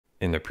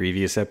In the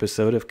previous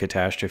episode of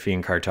Catastrophe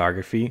and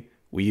Cartography,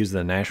 we used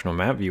the National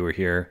Map Viewer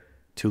here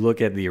to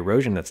look at the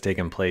erosion that's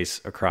taken place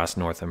across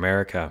North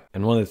America.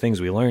 And one of the things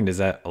we learned is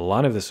that a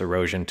lot of this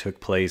erosion took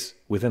place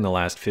within the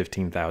last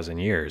 15,000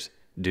 years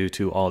due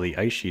to all the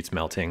ice sheets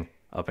melting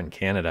up in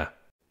Canada.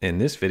 In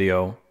this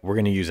video, we're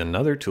going to use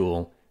another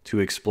tool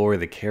to explore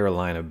the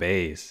Carolina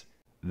Bays.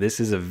 This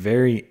is a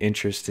very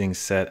interesting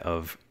set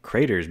of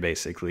craters,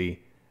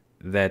 basically,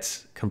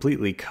 that's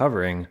completely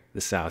covering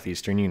the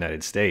southeastern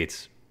United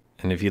States.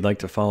 And if you'd like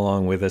to follow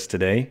along with us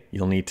today,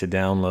 you'll need to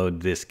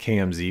download this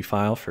KMZ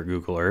file for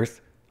Google Earth.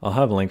 I'll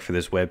have a link for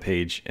this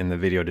webpage in the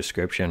video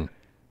description.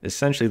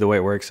 Essentially, the way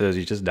it works is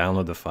you just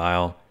download the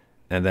file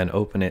and then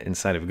open it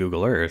inside of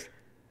Google Earth,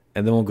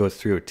 and then we'll go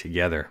through it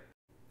together.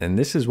 And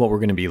this is what we're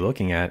going to be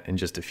looking at in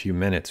just a few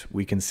minutes.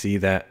 We can see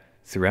that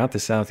throughout the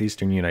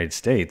southeastern United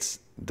States,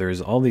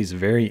 there's all these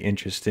very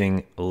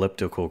interesting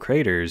elliptical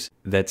craters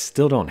that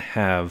still don't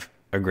have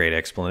a great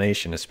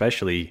explanation,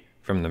 especially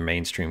from the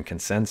mainstream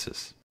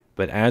consensus.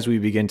 But as we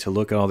begin to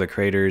look at all the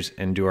craters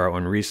and do our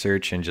own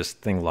research and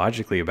just think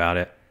logically about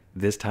it,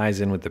 this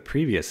ties in with the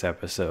previous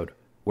episode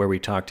where we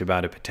talked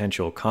about a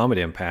potential comet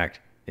impact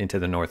into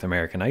the North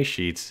American ice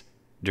sheets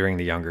during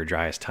the younger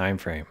Dryas time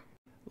frame.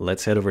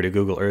 Let's head over to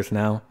Google Earth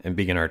now and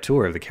begin our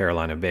tour of the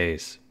Carolina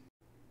Bays.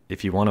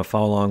 If you want to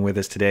follow along with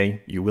us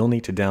today, you will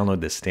need to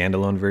download the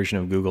standalone version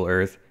of Google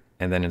Earth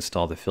and then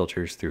install the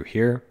filters through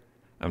here.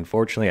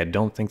 Unfortunately, I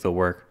don't think they'll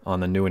work on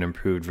the new and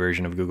improved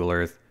version of Google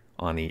Earth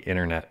on the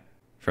internet.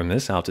 From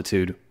this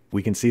altitude,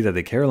 we can see that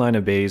the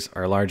Carolina Bays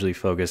are largely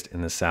focused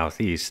in the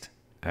southeast,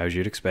 as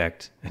you'd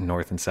expect, in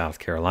North and South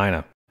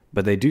Carolina.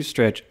 But they do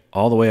stretch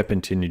all the way up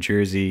into New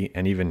Jersey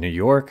and even New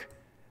York,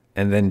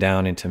 and then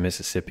down into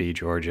Mississippi,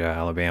 Georgia,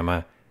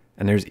 Alabama.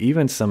 And there's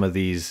even some of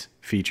these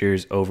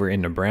features over in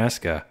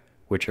Nebraska,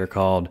 which are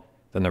called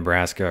the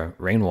Nebraska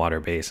Rainwater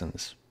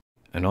Basins.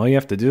 And all you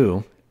have to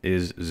do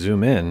is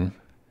zoom in,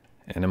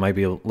 and it might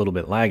be a little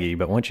bit laggy,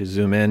 but once you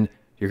zoom in,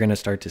 you're going to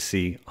start to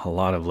see a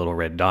lot of little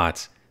red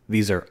dots.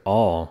 These are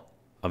all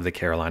of the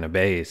Carolina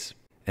Bays.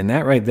 And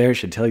that right there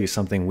should tell you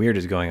something weird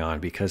is going on,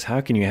 because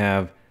how can you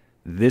have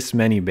this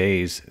many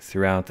bays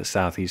throughout the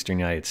southeastern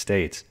United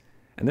States?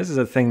 And this is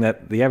a thing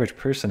that the average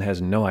person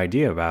has no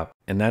idea about.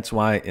 And that's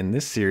why in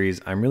this series,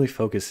 I'm really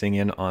focusing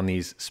in on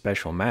these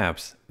special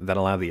maps that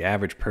allow the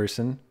average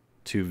person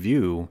to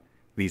view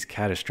these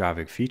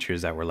catastrophic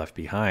features that were left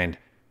behind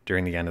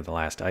during the end of the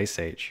last ice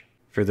age.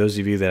 For those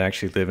of you that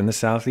actually live in the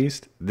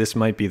southeast, this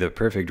might be the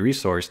perfect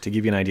resource to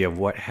give you an idea of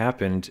what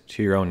happened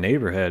to your own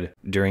neighborhood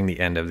during the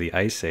end of the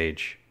ice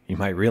age. You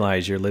might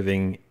realize you're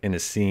living in a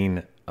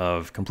scene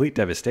of complete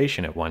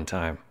devastation at one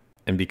time.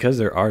 And because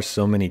there are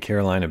so many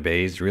Carolina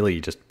Bays, really you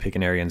just pick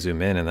an area and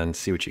zoom in and then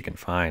see what you can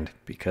find,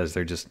 because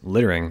they're just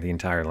littering the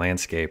entire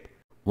landscape.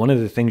 One of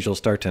the things you'll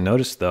start to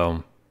notice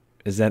though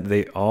is that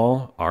they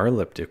all are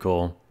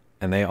elliptical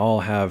and they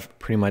all have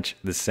pretty much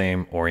the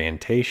same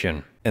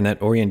orientation. And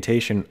that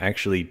orientation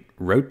actually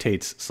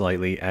rotates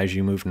slightly as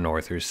you move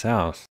north or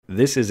south.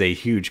 This is a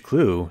huge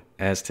clue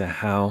as to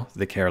how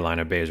the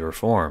Carolina Bays were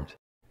formed.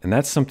 And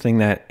that's something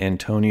that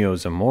Antonio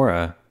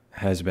Zamora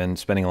has been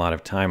spending a lot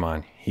of time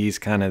on. He's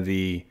kind of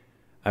I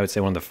would say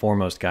one of the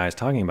foremost guys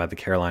talking about the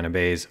Carolina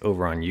Bays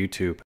over on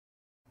YouTube.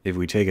 If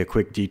we take a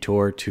quick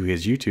detour to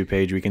his YouTube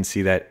page, we can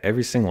see that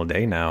every single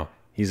day now,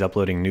 he's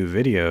uploading new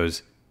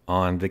videos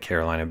on the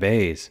Carolina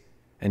Bays.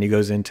 And he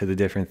goes into the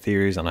different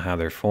theories on how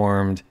they're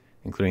formed,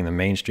 including the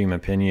mainstream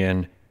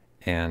opinion,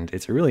 and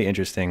it's a really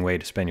interesting way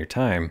to spend your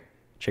time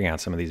checking out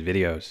some of these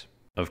videos.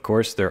 Of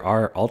course, there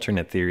are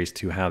alternate theories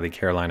to how the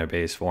Carolina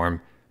Bays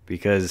form,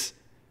 because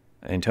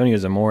Antonio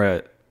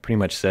Zamora pretty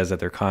much says that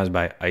they're caused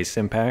by ice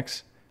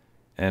impacts,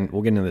 and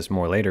we'll get into this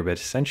more later, but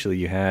essentially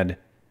you had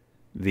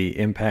the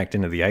impact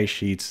into the ice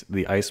sheets,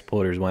 the ice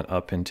boulders went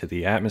up into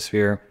the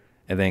atmosphere,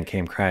 and then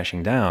came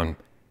crashing down,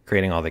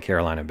 creating all the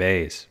Carolina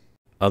Bays.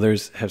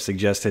 Others have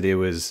suggested it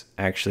was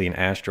actually an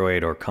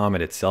asteroid or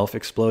comet itself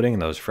exploding,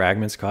 and those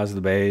fragments caused the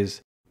bays.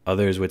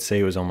 Others would say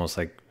it was almost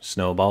like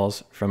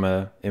snowballs from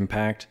an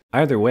impact.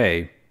 Either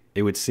way,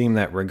 it would seem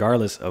that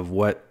regardless of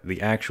what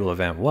the actual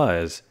event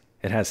was,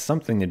 it has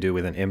something to do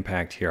with an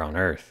impact here on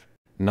Earth,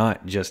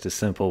 not just a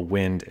simple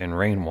wind and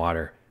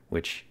rainwater,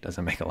 which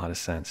doesn't make a lot of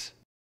sense.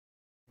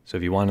 So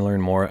if you want to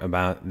learn more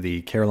about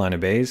the Carolina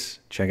Bays,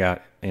 check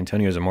out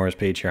Antonio Zamora's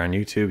page here on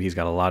YouTube. He's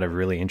got a lot of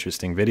really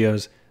interesting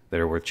videos that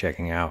are worth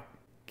checking out.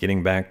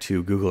 Getting back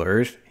to Google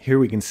Earth, here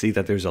we can see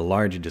that there's a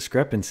large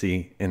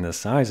discrepancy in the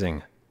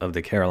sizing of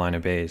the Carolina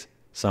Bays.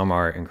 Some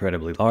are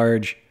incredibly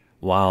large,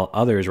 while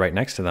others right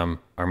next to them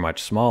are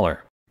much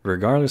smaller.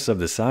 Regardless of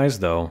the size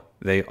though,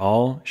 they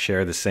all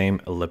share the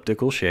same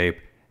elliptical shape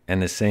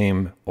and the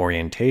same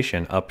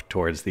orientation up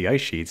towards the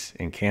ice sheets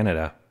in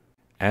Canada.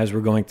 As we're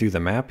going through the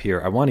map here,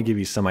 I want to give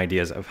you some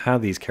ideas of how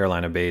these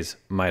Carolina Bays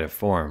might have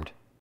formed.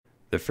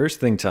 The first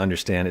thing to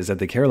understand is that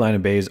the Carolina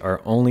Bays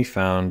are only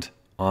found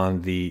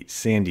on the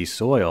sandy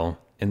soil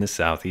in the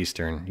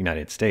southeastern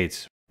United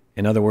States.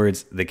 In other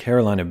words, the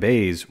Carolina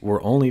Bays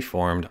were only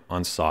formed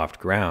on soft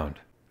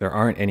ground. there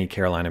aren't any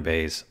Carolina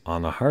bays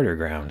on the harder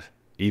ground,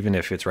 even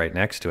if it's right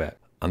next to it.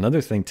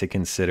 Another thing to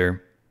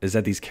consider is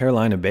that these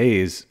Carolina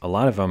bays, a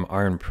lot of them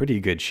are in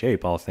pretty good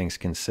shape, all things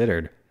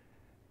considered.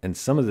 And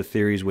some of the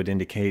theories would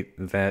indicate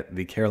that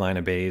the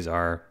Carolina bays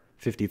are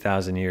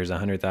 50,000 years,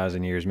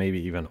 100,000 years,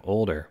 maybe even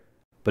older.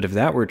 But if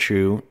that were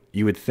true,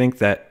 you would think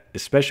that,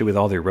 especially with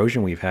all the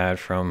erosion we've had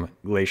from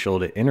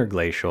glacial to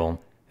interglacial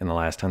in the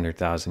last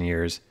 100,000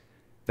 years,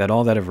 that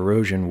all that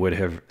erosion would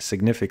have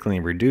significantly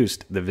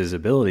reduced the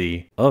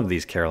visibility of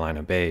these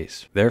Carolina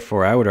bays.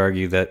 Therefore, I would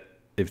argue that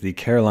if the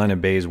Carolina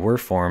bays were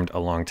formed a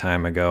long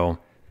time ago,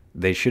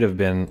 they should have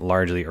been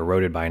largely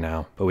eroded by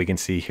now. But we can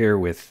see here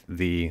with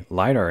the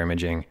LIDAR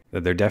imaging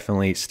that they're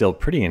definitely still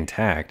pretty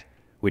intact,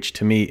 which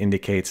to me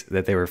indicates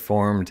that they were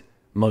formed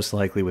most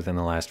likely within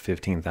the last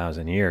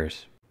 15,000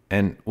 years.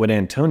 And what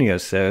Antonio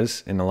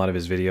says in a lot of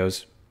his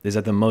videos is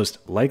that the most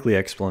likely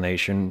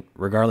explanation,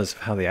 regardless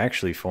of how they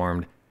actually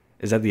formed,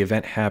 is that the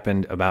event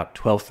happened about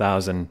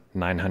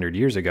 12,900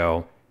 years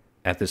ago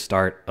at the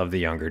start of the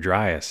Younger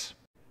Dryas.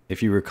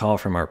 If you recall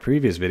from our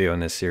previous video in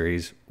this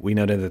series, we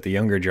noted that the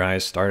Younger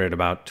Dryas started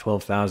about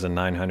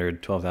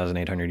 12,900,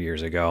 12,800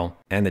 years ago,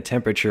 and the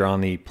temperature on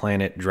the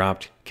planet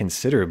dropped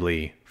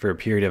considerably for a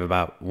period of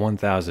about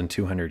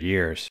 1,200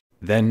 years.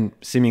 Then,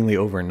 seemingly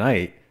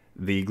overnight,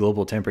 the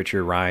global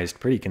temperature rised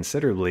pretty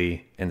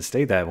considerably and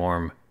stayed that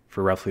warm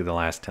for roughly the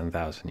last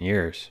 10,000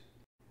 years.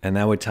 And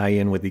that would tie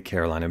in with the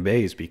Carolina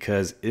bays,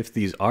 because if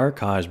these are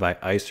caused by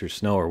ice or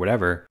snow or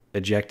whatever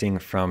ejecting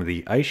from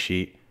the ice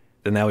sheet,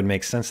 then that would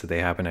make sense that they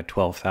happened at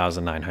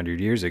 12,900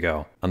 years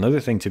ago.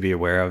 Another thing to be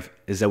aware of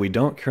is that we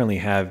don't currently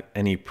have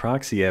any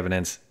proxy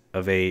evidence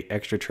of an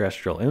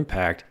extraterrestrial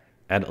impact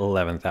at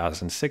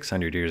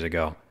 11,600 years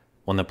ago,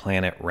 when the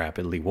planet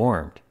rapidly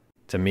warmed.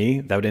 To me,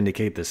 that would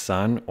indicate the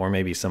sun or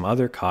maybe some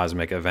other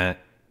cosmic event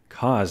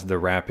caused the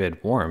rapid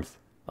warmth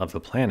of the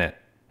planet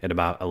at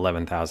about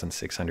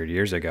 11,600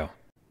 years ago.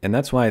 And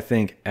that's why I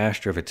think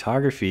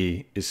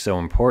astrophotography is so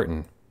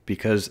important,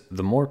 because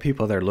the more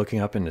people that are looking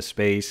up into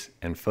space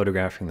and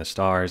photographing the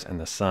stars and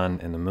the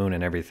sun and the moon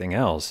and everything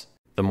else,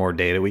 the more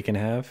data we can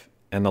have,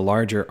 and the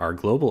larger our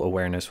global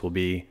awareness will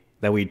be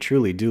that we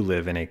truly do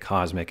live in a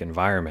cosmic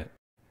environment.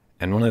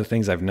 And one of the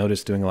things I've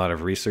noticed doing a lot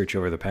of research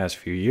over the past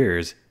few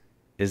years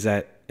is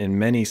that in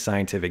many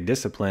scientific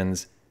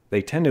disciplines,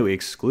 they tend to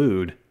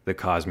exclude the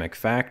cosmic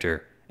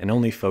factor and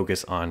only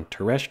focus on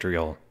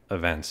terrestrial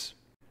events.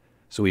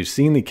 So we've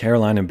seen the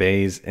Carolina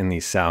bays in the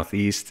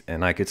southeast,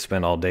 and I could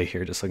spend all day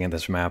here just looking at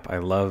this map. I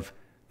love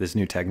this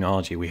new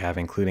technology we have,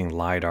 including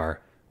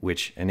LIDAR,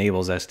 which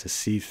enables us to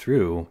see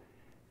through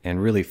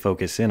and really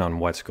focus in on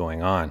what's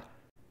going on.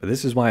 But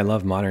this is why I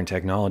love modern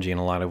technology in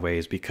a lot of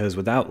ways, because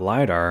without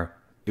LIDAR,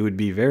 it would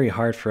be very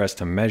hard for us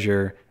to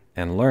measure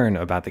and learn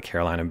about the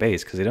Carolina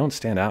bays, because they don't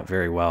stand out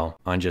very well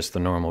on just the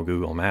normal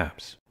Google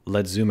Maps.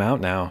 Let's zoom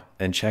out now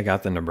and check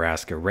out the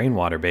Nebraska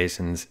rainwater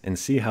basins and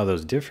see how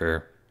those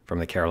differ from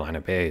the Carolina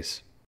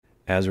bays.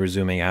 As we're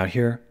zooming out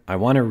here, I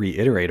want to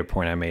reiterate a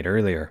point I made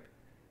earlier.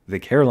 The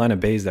Carolina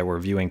bays that we're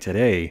viewing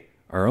today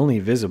are only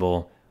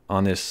visible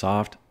on this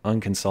soft,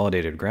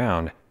 unconsolidated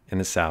ground in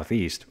the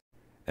southeast.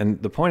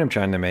 And the point I'm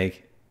trying to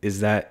make is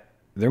that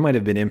there might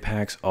have been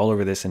impacts all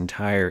over this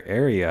entire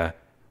area,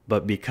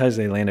 but because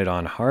they landed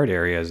on hard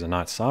areas and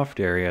not soft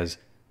areas,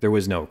 there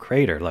was no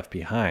crater left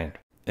behind.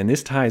 And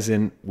this ties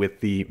in with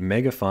the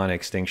Megafauna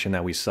extinction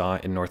that we saw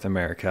in North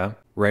America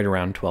right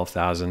around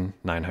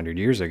 12,900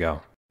 years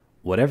ago.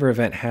 Whatever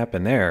event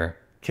happened there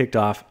kicked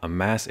off a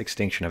mass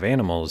extinction of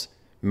animals,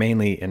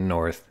 mainly in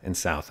North and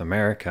South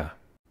America.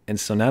 And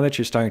so now that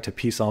you're starting to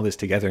piece all this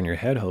together in your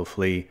head,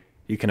 hopefully,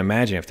 you can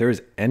imagine if there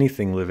was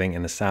anything living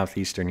in the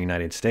southeastern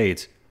United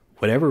States,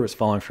 whatever was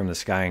falling from the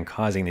sky and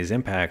causing these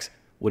impacts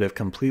would have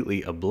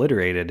completely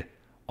obliterated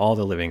all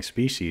the living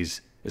species,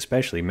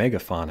 especially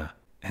megafauna.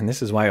 And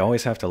this is why I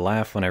always have to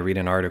laugh when I read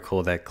an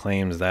article that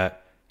claims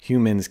that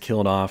humans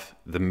killed off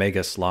the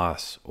mega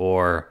sloths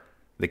or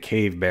the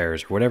cave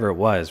bears or whatever it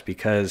was,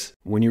 because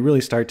when you really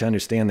start to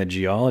understand the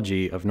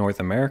geology of North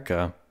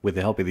America with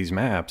the help of these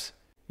maps,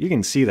 you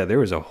can see that there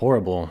was a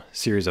horrible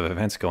series of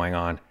events going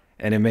on,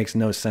 and it makes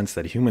no sense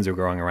that humans are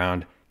going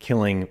around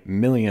killing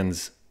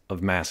millions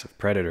of massive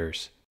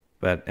predators.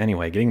 But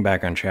anyway, getting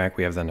back on track,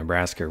 we have the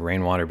Nebraska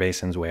rainwater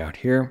basins way out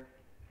here.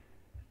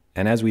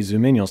 And as we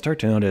zoom in, you'll start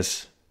to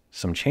notice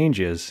some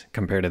changes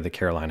compared to the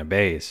Carolina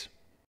bays.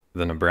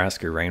 The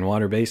Nebraska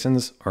rainwater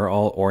basins are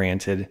all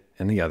oriented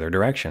in the other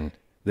direction.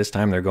 This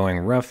time they're going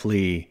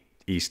roughly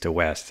east to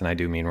west, and I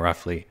do mean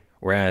roughly,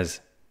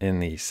 whereas in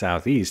the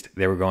southeast,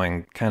 they were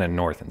going kind of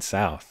north and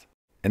south.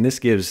 And this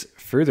gives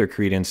further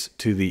credence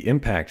to the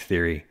impact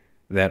theory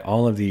that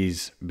all of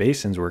these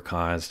basins were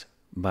caused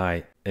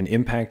by an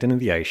impact into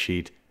the ice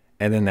sheet,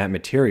 and then that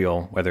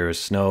material, whether it was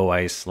snow,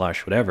 ice,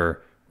 slush,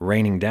 whatever,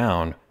 raining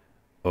down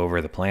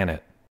over the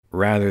planet,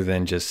 rather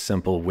than just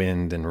simple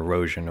wind and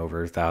erosion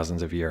over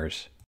thousands of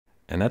years.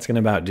 And that's going to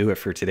about do it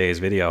for today's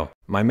video.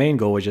 My main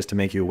goal was just to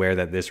make you aware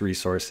that this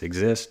resource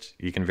exists.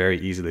 You can very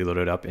easily load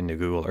it up into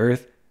Google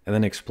Earth and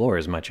then explore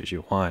as much as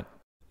you want.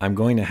 I'm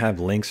going to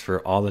have links for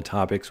all the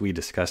topics we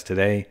discussed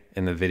today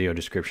in the video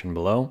description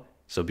below,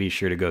 so be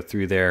sure to go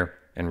through there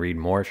and read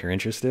more if you're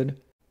interested.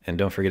 And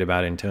don't forget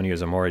about Antonio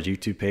Zamora's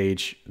YouTube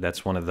page.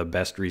 That's one of the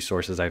best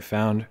resources I've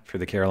found for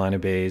the Carolina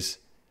Bays.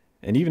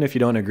 And even if you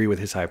don't agree with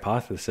his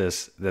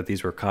hypothesis that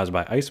these were caused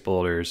by ice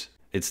boulders,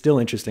 it's still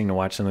interesting to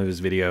watch some of his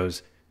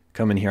videos,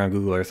 come in here on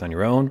Google Earth on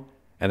your own,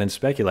 and then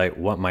speculate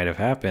what might have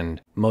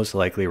happened, most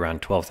likely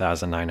around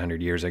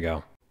 12,900 years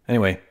ago.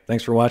 Anyway,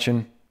 thanks for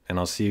watching, and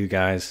I'll see you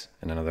guys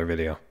in another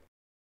video.